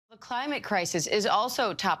Climate crisis is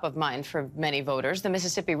also top of mind for many voters. The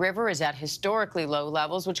Mississippi River is at historically low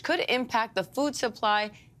levels, which could impact the food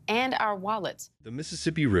supply and our wallets. The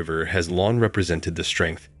Mississippi River has long represented the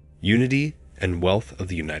strength, unity, and wealth of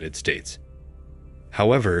the United States.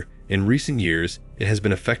 However, in recent years, it has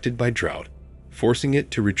been affected by drought, forcing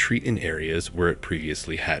it to retreat in areas where it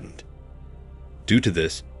previously hadn't. Due to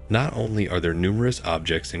this, not only are there numerous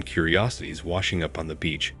objects and curiosities washing up on the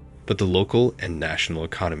beach, but the local and national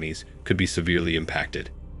economies could be severely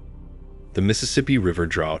impacted. The Mississippi River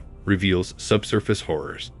drought reveals subsurface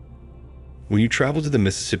horrors. When you travel to the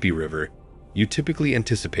Mississippi River, you typically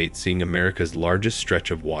anticipate seeing America's largest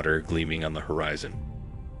stretch of water gleaming on the horizon.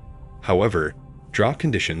 However, drought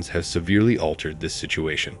conditions have severely altered this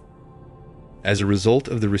situation. As a result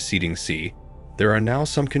of the receding sea, there are now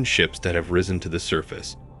sunken ships that have risen to the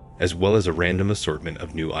surface, as well as a random assortment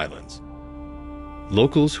of new islands.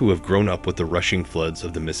 Locals who have grown up with the rushing floods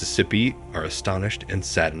of the Mississippi are astonished and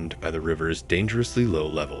saddened by the river's dangerously low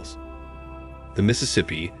levels. The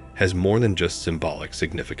Mississippi has more than just symbolic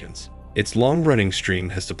significance. Its long-running stream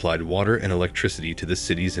has supplied water and electricity to the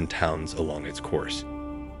cities and towns along its course.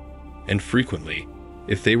 And frequently,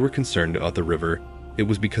 if they were concerned about the river, it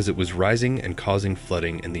was because it was rising and causing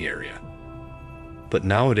flooding in the area. But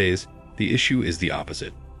nowadays, the issue is the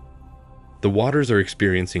opposite. The waters are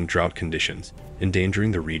experiencing drought conditions,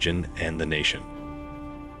 endangering the region and the nation,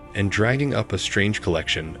 and dragging up a strange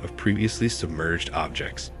collection of previously submerged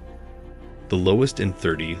objects. The lowest in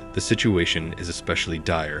 30, the situation is especially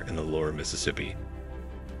dire in the lower Mississippi.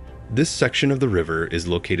 This section of the river is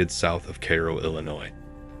located south of Cairo, Illinois.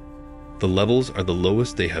 The levels are the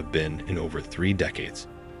lowest they have been in over 3 decades.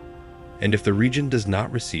 And if the region does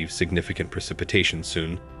not receive significant precipitation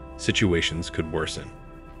soon, situations could worsen.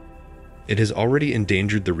 It has already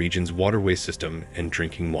endangered the region's waterway system and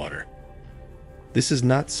drinking water. This is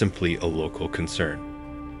not simply a local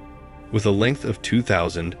concern. With a length of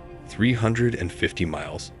 2,350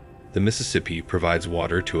 miles, the Mississippi provides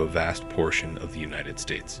water to a vast portion of the United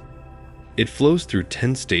States. It flows through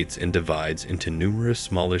 10 states and divides into numerous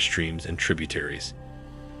smaller streams and tributaries.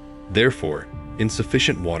 Therefore,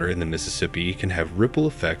 insufficient water in the Mississippi can have ripple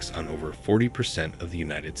effects on over 40% of the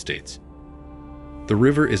United States. The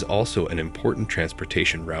river is also an important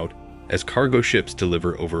transportation route, as cargo ships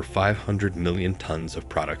deliver over 500 million tons of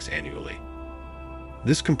products annually.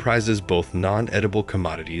 This comprises both non-edible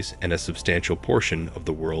commodities and a substantial portion of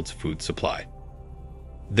the world's food supply.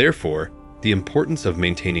 Therefore, the importance of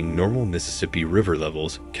maintaining normal Mississippi River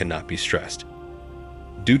levels cannot be stressed.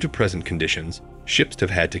 Due to present conditions, ships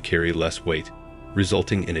have had to carry less weight,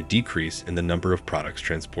 resulting in a decrease in the number of products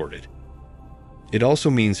transported. It also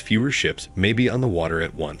means fewer ships may be on the water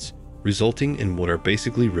at once, resulting in what are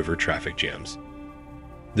basically river traffic jams.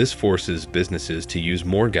 This forces businesses to use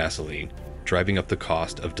more gasoline, driving up the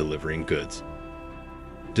cost of delivering goods.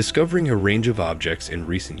 Discovering a range of objects in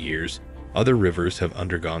recent years, other rivers have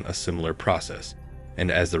undergone a similar process,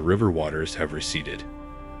 and as the river waters have receded,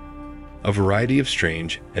 a variety of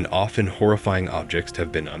strange and often horrifying objects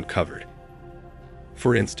have been uncovered.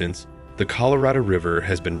 For instance, the Colorado River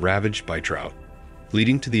has been ravaged by drought,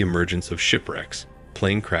 leading to the emergence of shipwrecks,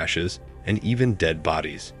 plane crashes, and even dead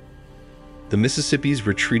bodies. The Mississippi's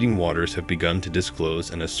retreating waters have begun to disclose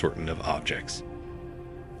an assortment of objects.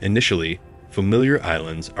 Initially, familiar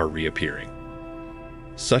islands are reappearing.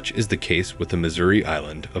 Such is the case with the Missouri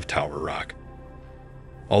island of Tower Rock.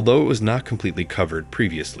 Although it was not completely covered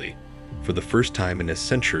previously, for the first time in a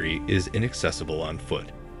century it is inaccessible on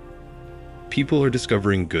foot. People are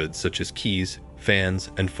discovering goods such as keys, fans,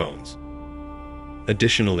 and phones.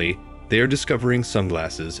 Additionally, they are discovering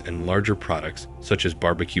sunglasses and larger products such as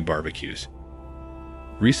barbecues.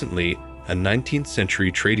 Recently, a 19th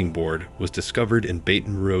century trading board was discovered in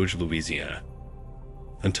Baton Rouge, Louisiana.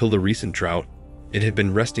 Until the recent drought, it had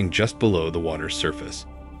been resting just below the water's surface.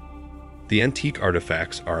 The antique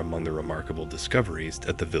artifacts are among the remarkable discoveries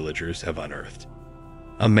that the villagers have unearthed.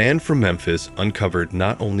 A man from Memphis uncovered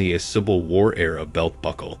not only a Civil War-era belt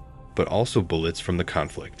buckle, but also bullets from the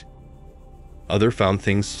conflict. Others found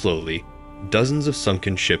things slowly. Dozens of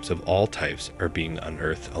sunken ships of all types are being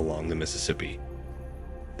unearthed along the Mississippi.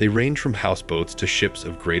 They range from houseboats to ships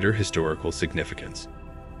of greater historical significance.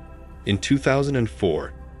 In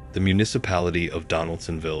 2004, the municipality of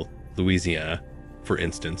Donaldsonville, Louisiana, for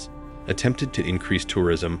instance, attempted to increase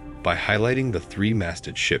tourism by highlighting the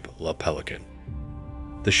 3-masted ship La Pelican.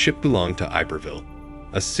 The ship belonged to Iberville,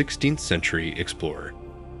 a 16th century explorer.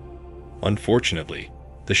 Unfortunately,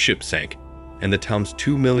 the ship sank, and the town's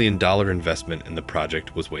 $2 million investment in the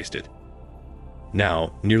project was wasted.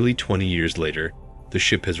 Now, nearly 20 years later, the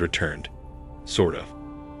ship has returned, sort of.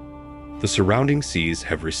 The surrounding seas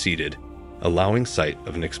have receded, allowing sight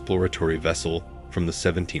of an exploratory vessel from the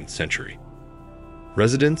 17th century.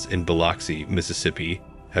 Residents in Biloxi, Mississippi,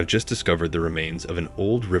 have just discovered the remains of an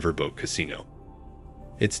old riverboat casino.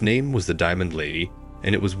 Its name was the Diamond Lady,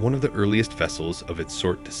 and it was one of the earliest vessels of its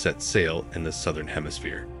sort to set sail in the southern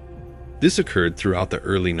hemisphere. This occurred throughout the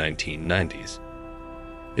early 1990s.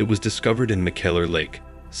 It was discovered in McKellar Lake,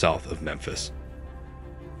 south of Memphis.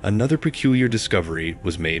 Another peculiar discovery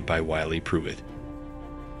was made by Wiley Pruitt.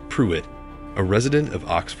 Pruitt, a resident of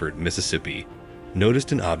Oxford, Mississippi,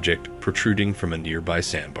 noticed an object protruding from a nearby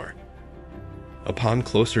sandbar. Upon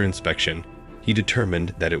closer inspection, he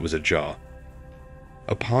determined that it was a jaw.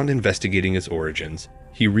 Upon investigating its origins,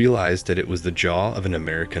 he realized that it was the jaw of an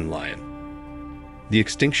American lion. The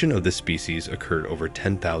extinction of this species occurred over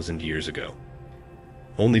 10,000 years ago.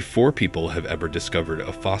 Only 4 people have ever discovered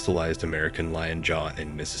a fossilized American lion jaw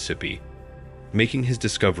in Mississippi, making his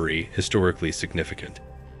discovery historically significant.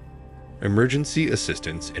 Emergency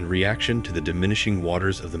assistance in reaction to the diminishing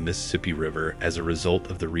waters of the Mississippi River as a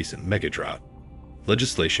result of the recent megadrought.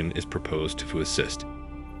 Legislation is proposed to assist.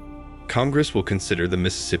 Congress will consider the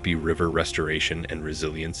Mississippi River Restoration and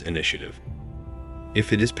Resilience Initiative.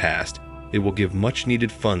 If it is passed, it will give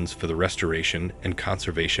much-needed funds for the restoration and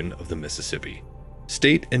conservation of the Mississippi.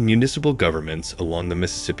 State and municipal governments along the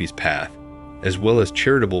Mississippi's path, as well as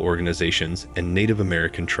charitable organizations and Native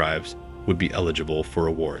American tribes, would be eligible for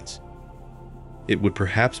awards. It would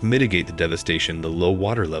perhaps mitigate the devastation the low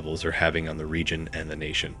water levels are having on the region and the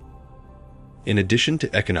nation. In addition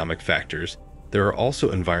to economic factors, there are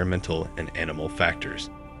also environmental and animal factors.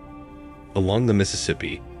 Along the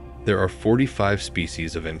Mississippi, there are 45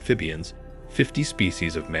 species of amphibians, 50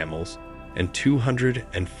 species of mammals, and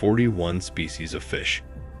 241 species of fish.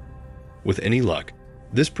 With any luck,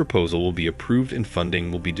 this proposal will be approved and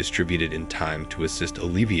funding will be distributed in time to assist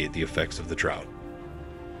alleviate the effects of the drought.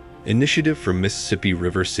 Initiative from Mississippi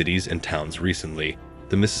River Cities and Towns. Recently,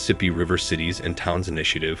 the Mississippi River Cities and Towns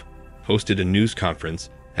Initiative hosted a news conference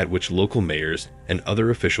at which local mayors and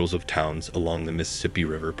other officials of towns along the Mississippi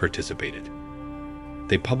River participated.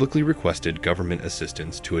 They publicly requested government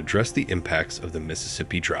assistance to address the impacts of the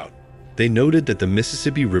Mississippi drought. They noted that the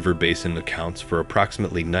Mississippi River Basin accounts for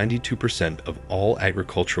approximately 92% of all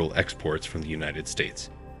agricultural exports from the United States.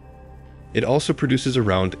 It also produces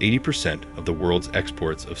around 80% of the world's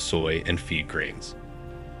exports of soy and feed grains.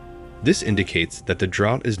 This indicates that the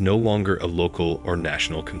drought is no longer a local or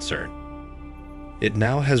national concern. It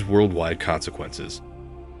now has worldwide consequences.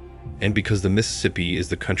 And because the Mississippi is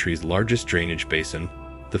the country's largest drainage basin,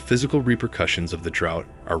 the physical repercussions of the drought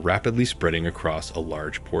are rapidly spreading across a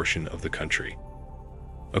large portion of the country.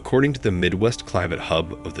 According to the Midwest Climate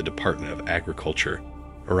Hub of the Department of Agriculture,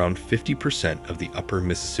 around 50% of the upper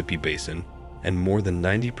Mississippi Basin and more than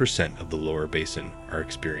 90% of the lower basin are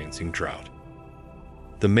experiencing drought.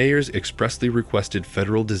 The mayors expressly requested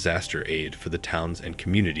federal disaster aid for the towns and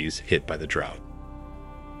communities hit by the drought.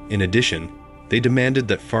 In addition, they demanded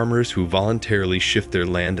that farmers who voluntarily shift their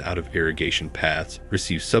land out of irrigation paths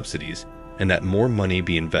receive subsidies and that more money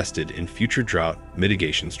be invested in future drought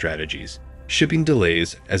mitigation strategies. Shipping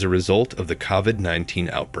delays as a result of the COVID-19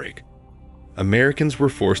 outbreak. Americans were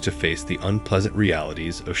forced to face the unpleasant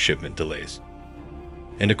realities of shipment delays.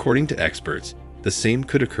 And according to experts, the same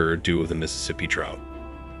could occur due to the Mississippi drought.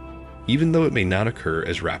 Even though it may not occur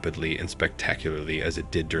as rapidly and spectacularly as it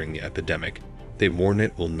did during the epidemic, they warn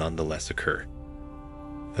it will nonetheless occur.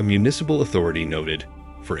 A municipal authority noted,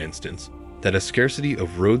 for instance, that a scarcity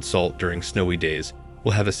of road salt during snowy days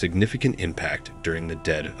will have a significant impact during the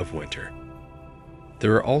dead of winter.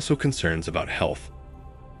 There are also concerns about health.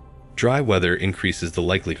 Dry weather increases the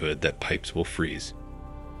likelihood that pipes will freeze.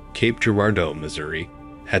 Cape Girardeau, Missouri,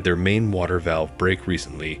 had their main water valve break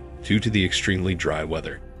recently due to the extremely dry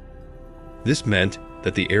weather. This meant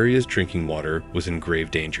that the area's drinking water was in grave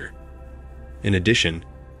danger. In addition,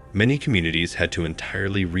 many communities had to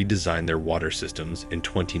entirely redesign their water systems in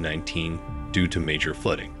 2019 due to major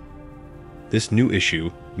flooding. This new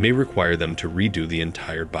issue may require them to redo the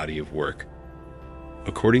entire body of work.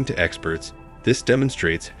 According to experts, this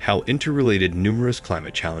demonstrates how interrelated numerous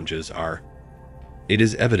climate challenges are. It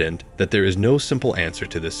is evident that there is no simple answer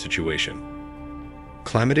to this situation.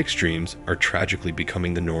 Climate extremes are tragically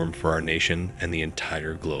becoming the norm for our nation and the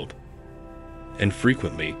entire globe. And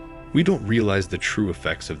frequently, we don't realize the true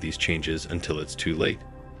effects of these changes until it's too late.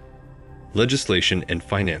 Legislation and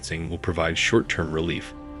financing will provide short-term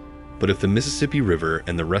relief, but if the Mississippi River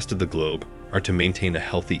and the rest of the globe are to maintain a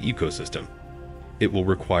healthy ecosystem, it will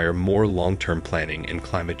require more long-term planning and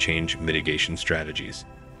climate change mitigation strategies.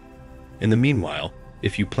 In the meanwhile,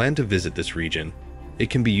 if you plan to visit this region, it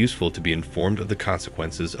can be useful to be informed of the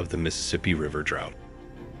consequences of the Mississippi River drought.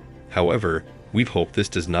 However, we hope this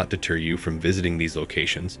does not deter you from visiting these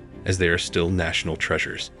locations, as they are still national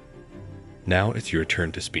treasures. Now it's your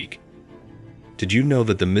turn to speak. Did you know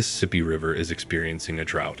that the Mississippi River is experiencing a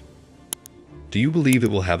drought? Do you believe it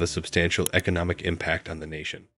will have a substantial economic impact on the nation?